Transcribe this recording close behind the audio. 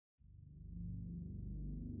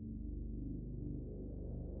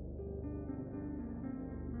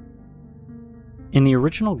In the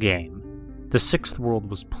original game, the sixth world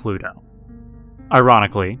was Pluto.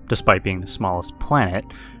 Ironically, despite being the smallest planet,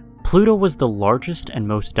 Pluto was the largest and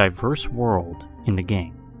most diverse world in the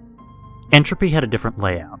game. Entropy had a different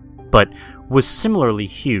layout, but was similarly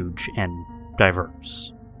huge and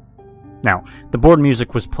diverse. Now, the board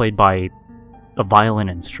music was played by a violin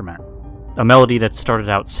instrument, a melody that started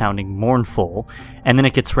out sounding mournful, and then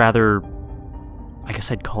it gets rather, I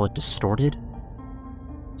guess I'd call it distorted?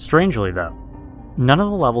 Strangely though, none of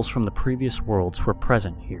the levels from the previous worlds were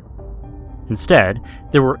present here. Instead,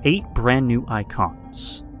 there were 8 brand new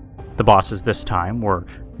icons. The bosses this time were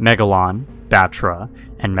Megalon, Batra,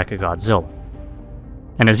 and Mechagodzilla.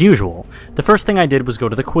 And as usual, the first thing I did was go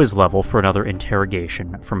to the quiz level for another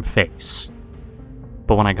interrogation from Face.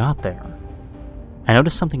 But when I got there, I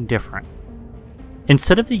noticed something different.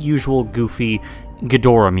 Instead of the usual goofy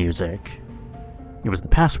Ghidorah music, it was the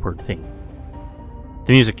password theme.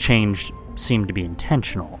 The music change seemed to be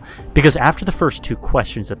intentional, because after the first 2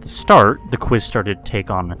 questions at the start, the quiz started to take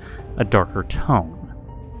on a darker tone.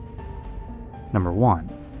 Number 1.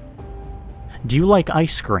 Do you like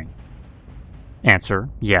ice cream? Answer,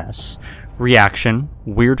 yes. Reaction,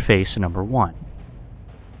 weird face, number 1.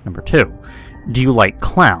 Number 2. Do you like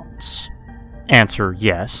clowns? Answer,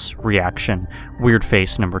 yes. Reaction, weird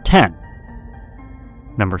face, number 10.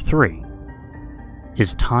 Number 3.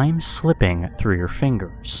 Is time slipping through your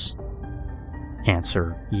fingers?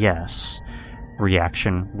 Answer, yes.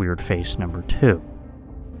 Reaction, weird face, number 2.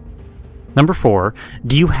 Number 4.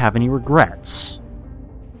 Do you have any regrets?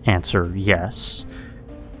 Answer, yes.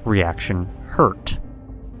 Reaction, hurt.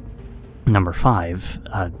 Number 5.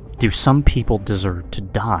 Do some people deserve to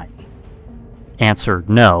die? Answer,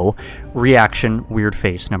 no. Reaction, weird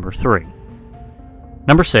face, number 3.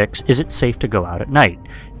 Number 6. Is it safe to go out at night?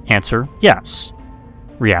 Answer, yes.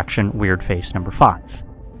 Reaction, weird face, number 5.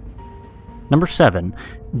 Number 7.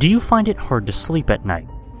 Do you find it hard to sleep at night?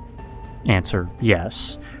 Answer,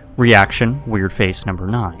 yes. Reaction, weird face, number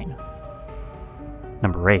 9.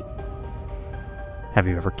 Number 8. Have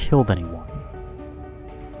you ever killed anyone?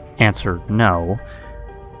 Answer, no.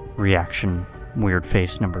 Reaction, weird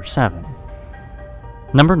face, number 7.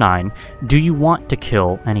 Number 9. Do you want to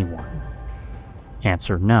kill anyone?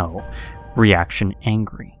 Answer, no. Reaction,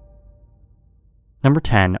 angry. Number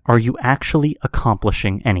 10. Are you actually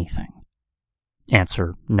accomplishing anything?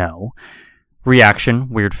 Answer, no. Reaction,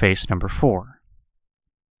 weird face, number 4.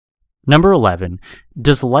 Number 11.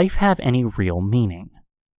 Does life have any real meaning?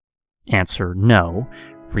 Answer, no.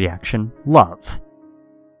 Reaction, love.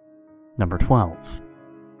 Number 12.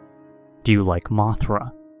 Do you like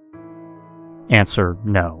Mothra? Answer,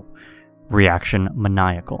 no. Reaction,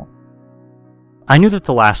 maniacal. I knew that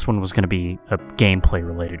the last one was going to be a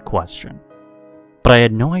gameplay-related question, but I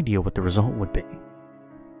had no idea what the result would be.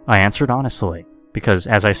 I answered honestly, because,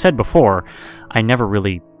 as I said before, I never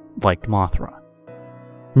really liked Mothra.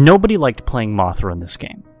 Nobody liked playing Mothra in this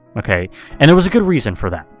game, okay? And there was a good reason for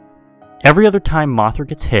that. Every other time Mothra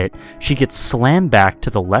gets hit, she gets slammed back to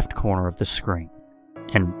the left corner of the screen.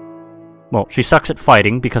 And, well, she sucks at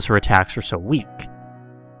fighting because her attacks are so weak.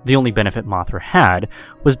 The only benefit Mothra had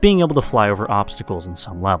was being able to fly over obstacles in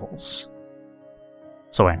some levels.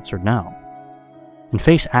 So I answered no. And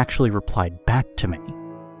Face actually replied back to me,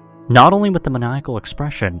 not only with the maniacal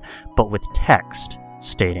expression, but with text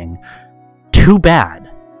stating, "Too bad."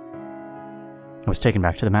 I was taken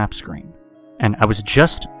back to the map screen, and I was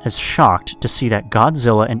just as shocked to see that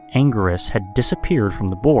Godzilla and Anguirus had disappeared from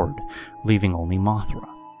the board, leaving only Mothra.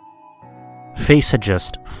 Face had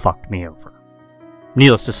just fucked me over.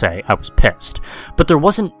 Needless to say, I was pissed, but there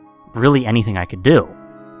wasn't really anything I could do.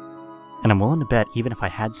 And I'm willing to bet even if I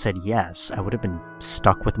had said yes, I would have been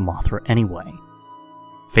stuck with Mothra anyway.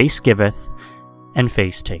 Face giveth, and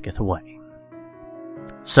face taketh away.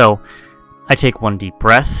 So, I take one deep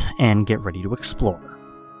breath and get ready to explore.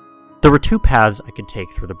 There were 2 paths I could take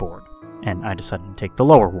through the board, and I decided to take the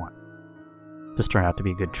lower one. This turned out to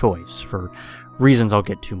be a good choice, for reasons I'll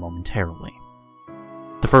get to momentarily.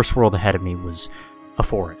 The first world ahead of me was a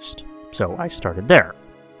forest, so I started there.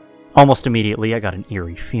 Almost immediately, I got an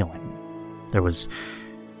eerie feeling. There was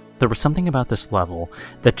something about this level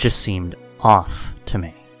that just seemed off to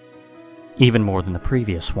me, even more than the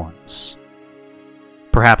previous ones.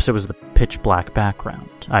 Perhaps it was the pitch-black background.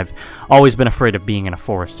 I've always been afraid of being in a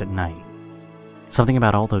forest at night. Something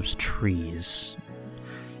about all those trees.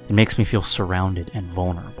 It makes me feel surrounded and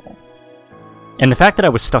vulnerable. And the fact that I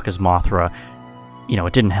was stuck as Mothra,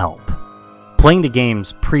 it didn't help. Playing the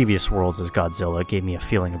game's previous worlds as Godzilla gave me a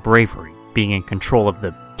feeling of bravery, being in control of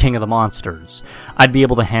the king of the monsters. I'd be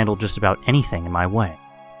able to handle just about anything in my way.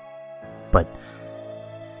 But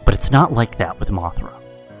But it's not like that with Mothra.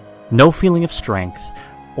 No feeling of strength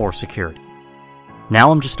or security.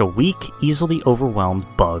 Now I'm just a weak, easily overwhelmed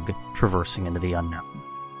bug traversing into the unknown.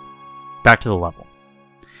 Back to the level.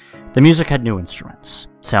 The music had new instruments,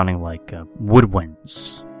 sounding like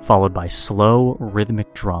woodwinds, followed by slow,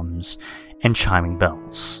 rhythmic drums and chiming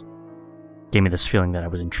bells. Gave me this feeling that I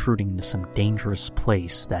was intruding into some dangerous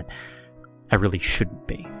place that I really shouldn't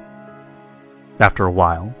be. After a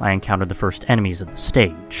while, I encountered the first enemies of the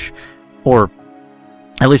stage, or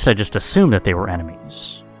at least I just assumed that they were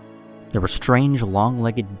enemies. They were strange,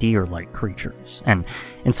 long-legged deer-like creatures, and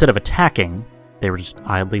instead of attacking, they were just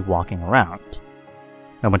idly walking around.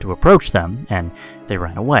 I went to approach them, and they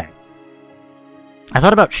ran away. I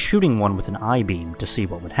thought about shooting one with an I-beam to see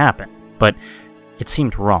what would happen, but it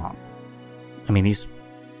seemed wrong. I mean, these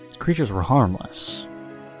creatures were harmless.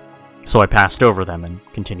 So I passed over them and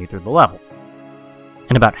continued through the level.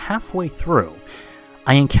 And about halfway through,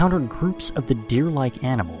 I encountered groups of the deer-like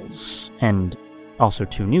animals, and also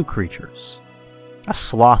two new creatures. A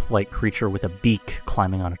sloth-like creature with a beak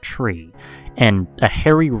climbing on a tree, and a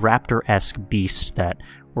hairy raptor-esque beast that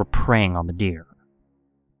were preying on the deer.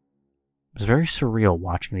 It was very surreal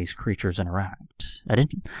watching these creatures interact. I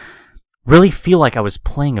didn't really feel like I was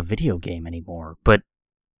playing a video game anymore, but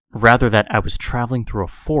rather that I was traveling through a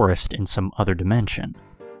forest in some other dimension.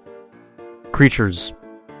 Creatures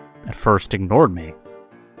at first ignored me,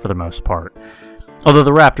 for the most part, although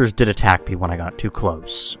the raptors did attack me when I got too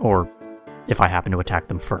close, or if I happened to attack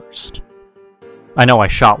them first. I know I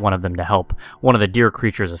shot one of them to help one of the deer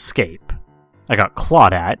creatures escape. I got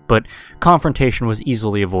clawed at, but confrontation was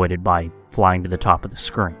easily avoided by flying to the top of the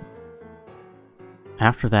screen.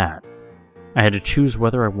 After that, I had to choose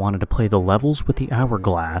whether I wanted to play the levels with the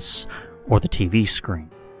hourglass or the TV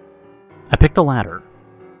screen. I picked the latter,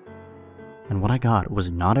 and what I got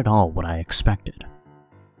was not at all what I expected.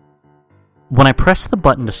 When I pressed the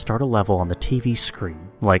button to start a level on the TV screen,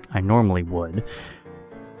 like I normally would,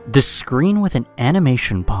 this screen with an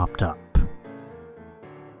animation popped up.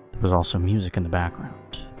 There was also music in the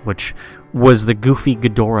background, which was the goofy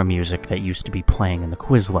Ghidorah music that used to be playing in the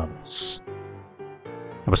quiz levels.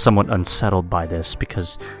 I was somewhat unsettled by this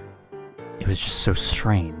because it was just so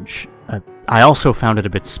strange. I also found it a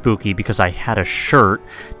bit spooky because I had a shirt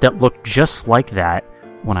that looked just like that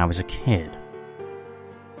when I was a kid.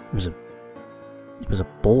 It was a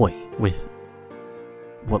boy with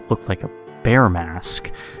what looked like a bear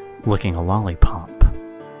mask licking a lollipop.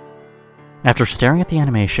 After staring at the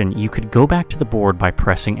animation, you could go back to the board by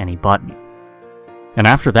pressing any button. And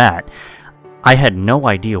after that, I had no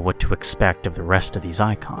idea what to expect of the rest of these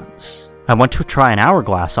icons. I went to try an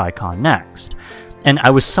hourglass icon next, and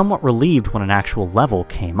I was somewhat relieved when an actual level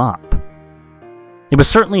came up. It was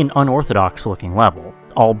certainly an unorthodox looking level,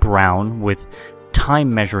 all brown with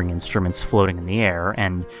time measuring instruments floating in the air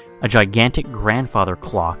and a gigantic grandfather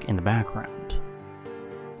clock in the background.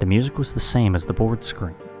 The music was the same as the board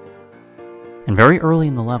screen. And very early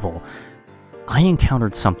in the level, I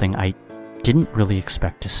encountered something I didn't really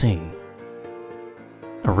expect to see.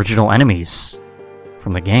 Original enemies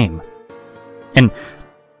from the game. And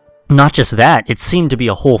not just that, it seemed to be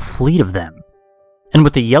a whole fleet of them. And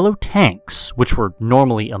with the yellow tanks, which were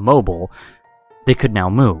normally immobile, they could now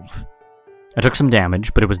move. I took some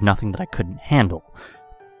damage, but it was nothing that I couldn't handle.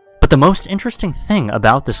 But the most interesting thing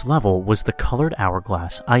about this level was the colored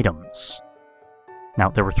hourglass items. Now,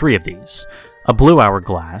 there were 3 of these. A blue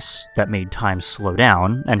hourglass that made time slow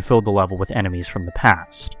down and filled the level with enemies from the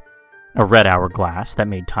past. A red hourglass that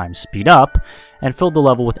made time speed up and filled the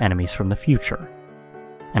level with enemies from the future.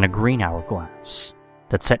 And a green hourglass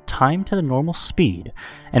that set time to the normal speed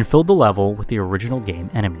and filled the level with the original game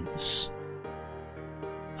enemies.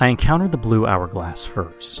 I encountered the blue hourglass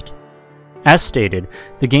first. As stated,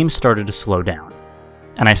 the game started to slow down,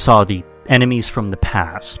 and I saw the enemies from the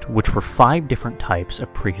past, which were 5 different types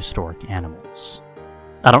of prehistoric animals.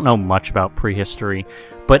 I don't know much about prehistory,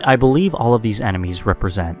 but I believe all of these enemies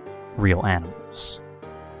represent real animals.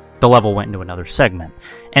 The level went into another segment,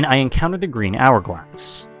 and I encountered the green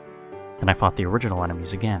hourglass. Then I fought the original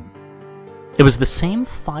enemies again. It was the same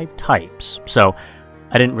 5 types, so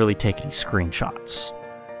I didn't really take any screenshots.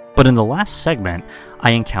 But in the last segment,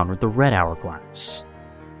 I encountered the red hourglass,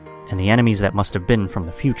 and the enemies that must have been from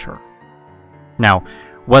the future. Now,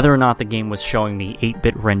 whether or not the game was showing me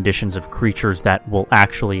 8-bit renditions of creatures that will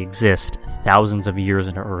actually exist thousands of years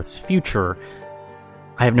into Earth's future,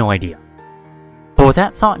 I have no idea. But with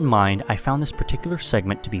that thought in mind, I found this particular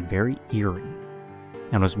segment to be very eerie,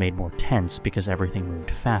 and was made more tense because everything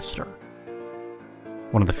moved faster.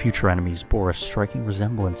 One of the future enemies bore a striking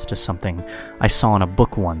resemblance to something I saw in a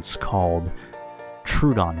book once called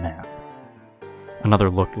Trudon Man. Another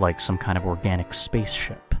looked like some kind of organic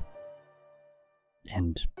spaceship.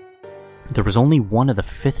 And there was only one of the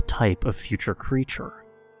 5th type of future creature.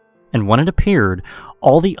 And when it appeared,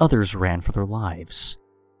 all the others ran for their lives,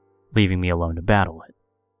 leaving me alone to battle it.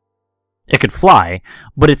 It could fly,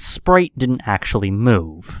 but its sprite didn't actually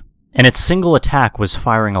move, and its single attack was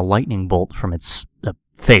firing a lightning bolt from its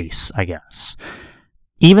face, I guess.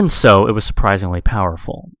 Even so, it was surprisingly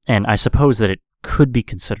powerful, and I suppose that it could be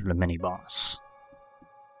considered a mini-boss.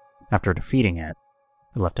 After defeating it,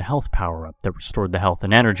 I left a health power-up that restored the health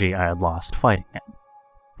and energy I had lost fighting it,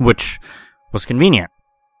 which was convenient.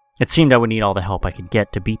 It seemed I would need all the help I could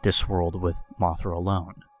get to beat this world with Mothra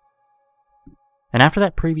alone. And after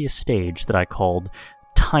that previous stage that I called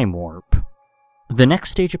Time Warp, the next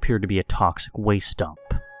stage appeared to be a toxic waste dump.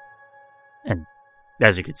 And,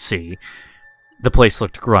 as you could see, the place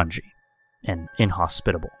looked grungy and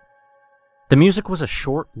inhospitable. The music was a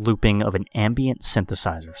short looping of an ambient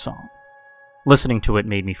synthesizer song. Listening to it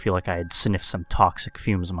made me feel like I had sniffed some toxic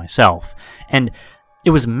fumes myself, and it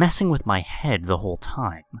was messing with my head the whole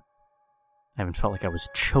time. I even felt like I was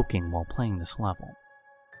choking while playing this level.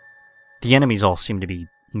 The enemies all seemed to be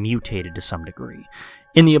mutated to some degree.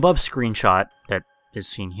 In the above screenshot that is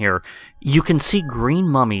seen here, you can see green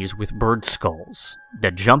mummies with bird skulls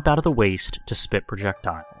that jump out of the waste to spit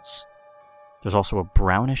projectiles. There's also a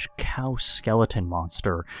brownish cow skeleton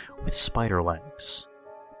monster with spider legs.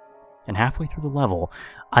 And halfway through the level,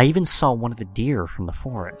 I even saw one of the deer from the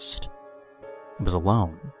forest. It was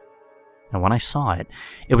alone. And when I saw it,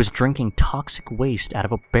 it was drinking toxic waste out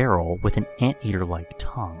of a barrel with an anteater-like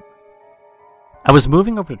tongue. I was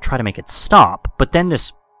moving over to try to make it stop, but then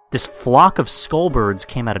this flock of skullbirds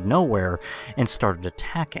came out of nowhere and started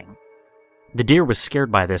attacking. The deer was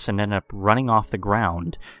scared by this and ended up running off the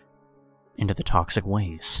ground into the toxic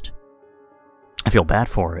waste. I feel bad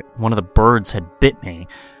for it. One of the birds had bit me,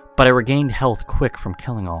 but I regained health quick from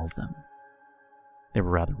killing all of them. They were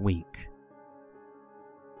rather weak.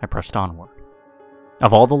 I pressed onward.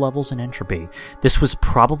 Of all the levels in Entropy, this was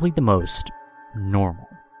probably the most normal,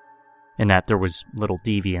 in that there was little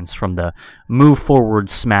deviance from the move forward,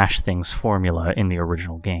 smash things formula in the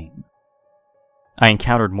original game. I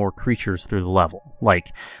encountered more creatures through the level,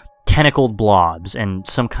 like tentacled blobs and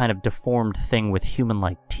some kind of deformed thing with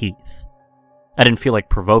human-like teeth. I didn't feel like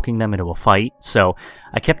provoking them into a fight, so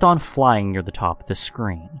I kept on flying near the top of the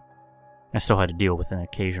screen. I still had to deal with an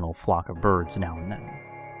occasional flock of birds now and then.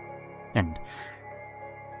 And,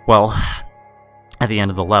 well, at the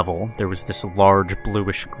end of the level, there was this large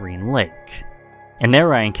bluish-green lake, and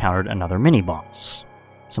there I encountered another mini-boss,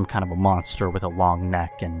 some kind of a monster with a long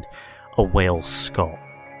neck and a whale's skull.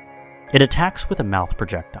 It attacks with a mouth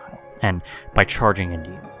projectile, and by charging into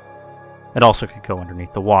you. It also could go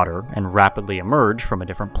underneath the water and rapidly emerge from a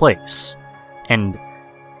different place. And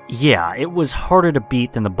yeah, it was harder to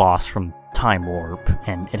beat than the boss from Time Warp,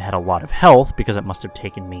 and it had a lot of health because it must have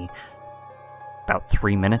taken me about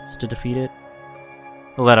 3 minutes to defeat it.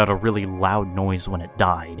 It let out a really loud noise when it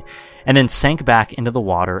died, and then sank back into the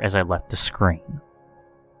water as I left the screen.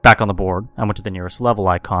 Back on the board, I went to the nearest level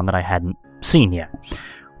icon that I hadn't seen yet,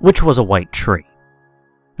 which was a white tree.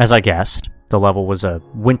 As I guessed, the level was a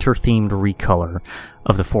winter-themed recolor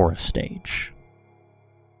of the forest stage.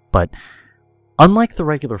 But unlike the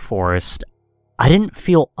regular forest, I didn't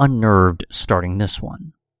feel unnerved starting this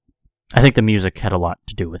one. I think the music had a lot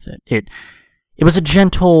to do with it. It was a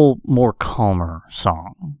gentle, more calmer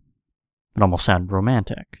song. It almost sounded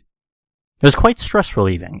romantic. It was quite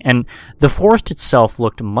stress-relieving, and the forest itself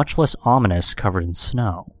looked much less ominous covered in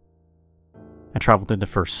snow. I traveled through the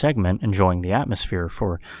first segment, enjoying the atmosphere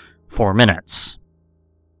for 4 minutes,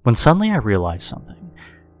 when suddenly I realized something.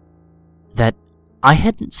 That I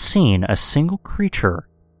hadn't seen a single creature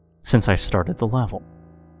since I started the level.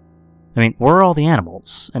 I mean, where are all the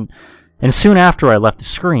animals? And soon after I left the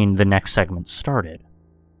screen, the next segment started.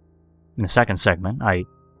 In the second segment, I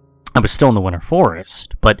was still in the winter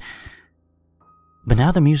forest, but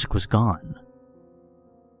now the music was gone.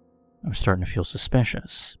 I was starting to feel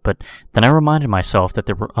suspicious, but then I reminded myself that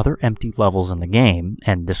there were other empty levels in the game,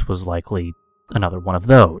 and this was likely another one of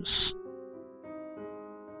those.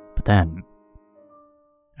 But then,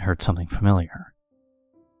 I heard something familiar.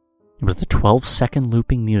 It was the 12-second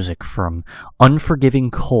looping music from Unforgiving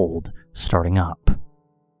Cold starting up.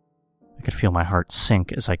 I could feel my heart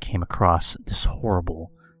sink as I came across this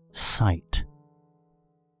horrible sight.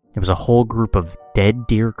 It was a whole group of dead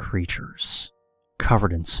deer creatures,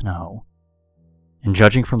 covered in snow. And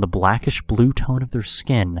judging from the blackish blue tone of their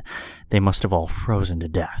skin, they must have all frozen to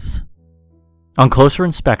death. On closer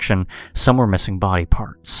inspection, some were missing body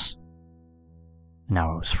parts. and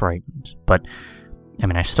now I was frightened. But,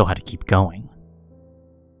 I still had to keep going.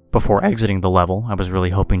 Before exiting the level, I was really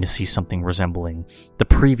hoping to see something resembling the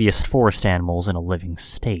previous forest animals in a living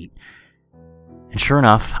state. And sure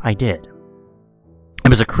enough, I did. It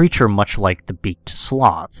was a creature much like the beaked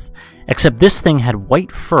sloth, except this thing had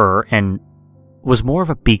white fur and was more of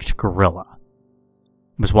a beaked gorilla.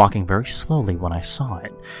 It was walking very slowly when I saw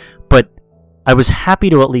it, but I was happy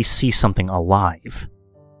to at least see something alive.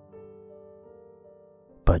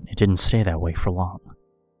 But it didn't stay that way for long.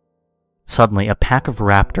 Suddenly, a pack of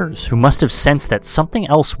raptors, who must have sensed that something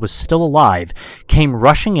else was still alive, came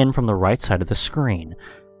rushing in from the right side of the screen.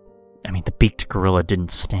 The beaked gorilla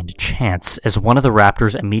didn't stand a chance, as one of the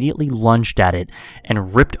raptors immediately lunged at it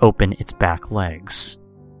and ripped open its back legs.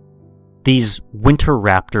 These winter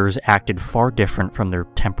raptors acted far different from their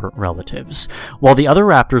temperate relatives. While the other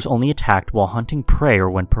raptors only attacked while hunting prey or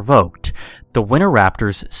when provoked, the winter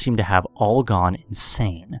raptors seemed to have all gone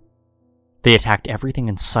insane. They attacked everything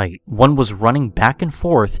in sight. One was running back and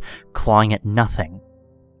forth, clawing at nothing.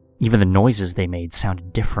 Even the noises they made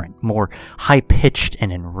sounded different, more high-pitched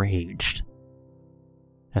and enraged.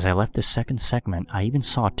 As I left the second segment, I even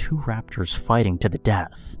saw two raptors fighting to the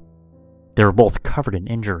death. They were both covered in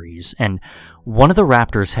injuries, and one of the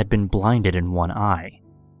raptors had been blinded in one eye.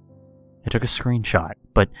 I took a screenshot,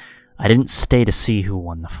 but I didn't stay to see who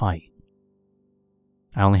won the fight.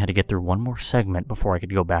 I only had to get through one more segment before I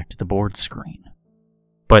could go back to the board screen.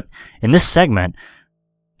 But in this segment,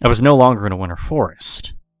 I was no longer in a winter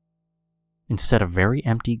forest. Instead, a very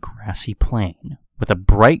empty, grassy plain with a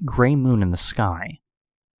bright gray moon in the sky.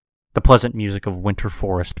 The pleasant music of Winter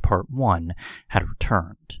Forest Part 1 had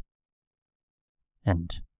returned.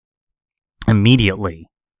 And immediately,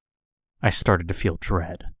 I started to feel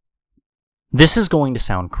dread. This is going to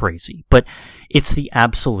sound crazy, but it's the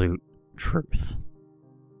absolute truth.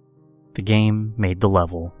 The game made the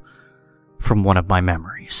level from one of my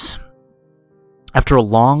memories. After a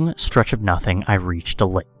long stretch of nothing, I reached a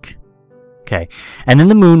lake. Okay, and then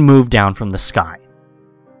the moon moved down from the sky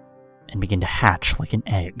and began to hatch like an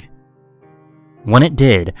egg. When it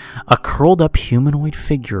did, a curled-up humanoid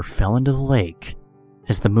figure fell into the lake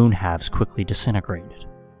as the moon halves quickly disintegrated.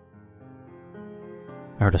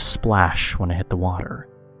 I heard a splash when it hit the water,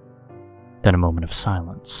 then a moment of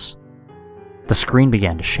silence. The screen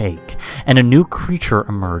began to shake, and a new creature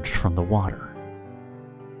emerged from the water.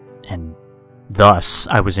 And thus,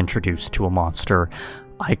 I was introduced to a monster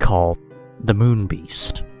I call the Moon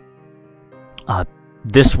Beast.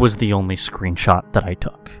 This was the only screenshot that I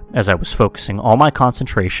took, as I was focusing all my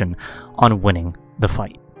concentration on winning the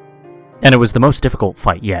fight. And it was the most difficult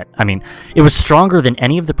fight yet. It was stronger than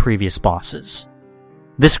any of the previous bosses.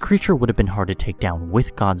 This creature would have been hard to take down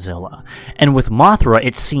with Godzilla, and with Mothra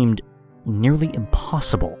it seemed nearly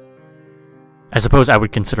impossible. I suppose I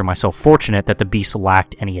would consider myself fortunate that the beast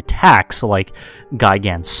lacked any attacks like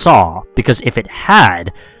Gigan Saw, because if it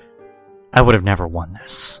had, I would have never won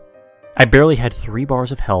this. I barely had 3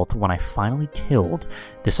 bars of health when I finally killed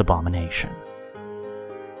this abomination.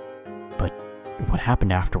 But what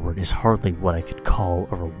happened afterward is hardly what I could call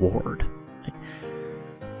a reward.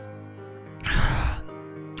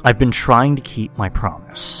 I've been trying to keep my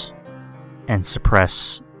promise and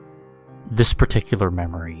suppress this particular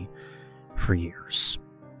memory for years.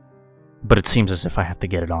 But it seems as if I have to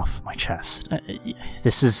get it off my chest.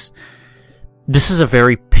 This is a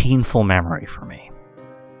very painful memory for me.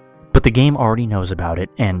 But the game already knows about it,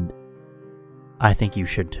 and I think you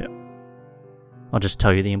should too. I'll just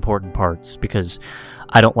tell you the important parts, because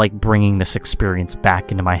I don't like bringing this experience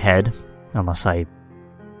back into my head, unless I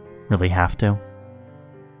really have to.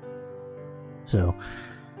 So,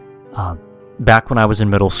 back when I was in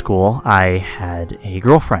middle school, I had a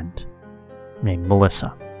girlfriend named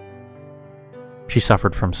Melissa. She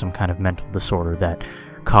suffered from some kind of mental disorder that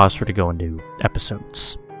caused her to go into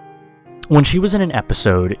episodes. When she was in an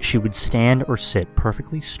episode, she would stand or sit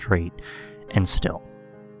perfectly straight and still,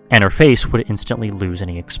 and her face would instantly lose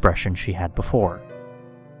any expression she had before.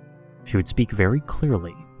 She would speak very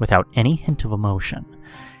clearly, without any hint of emotion,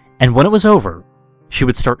 and when it was over, she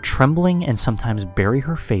would start trembling and sometimes bury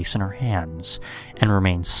her face in her hands and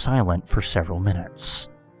remain silent for several minutes.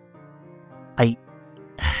 I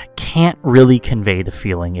can't really convey the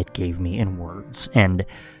feeling it gave me in words, and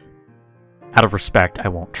out of respect, I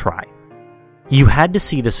won't try. You had to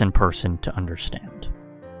see this in person to understand.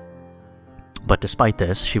 But despite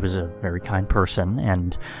this, she was a very kind person,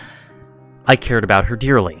 and I cared about her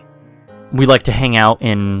dearly. We liked to hang out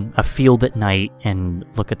in a field at night and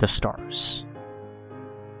look at the stars.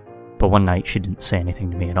 But one night she didn't say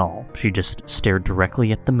anything to me at all. She just stared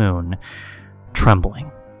directly at the moon,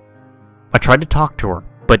 trembling. I tried to talk to her,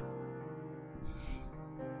 but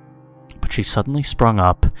she suddenly sprung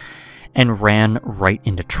up and ran right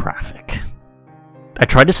into traffic. I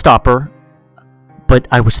tried to stop her, but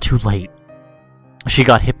I was too late. She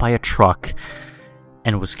got hit by a truck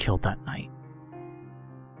and was killed that night.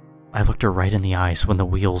 I looked her right in the eyes when the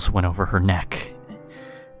wheels went over her neck.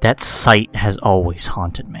 That sight has always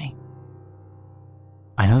haunted me.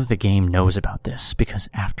 I know that the game knows about this because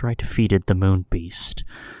after I defeated the Moon Beast,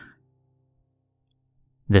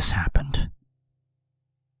 this happened.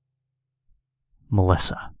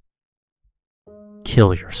 Melissa,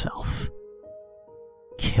 kill yourself.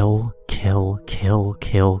 Kill, kill, kill,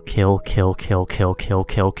 kill, kill, kill, kill, kill, kill,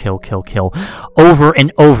 kill, kill, kill, kill. Over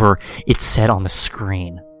and over, it said on the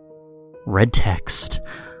screen. Red text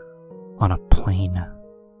on a plain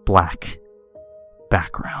black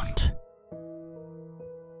background.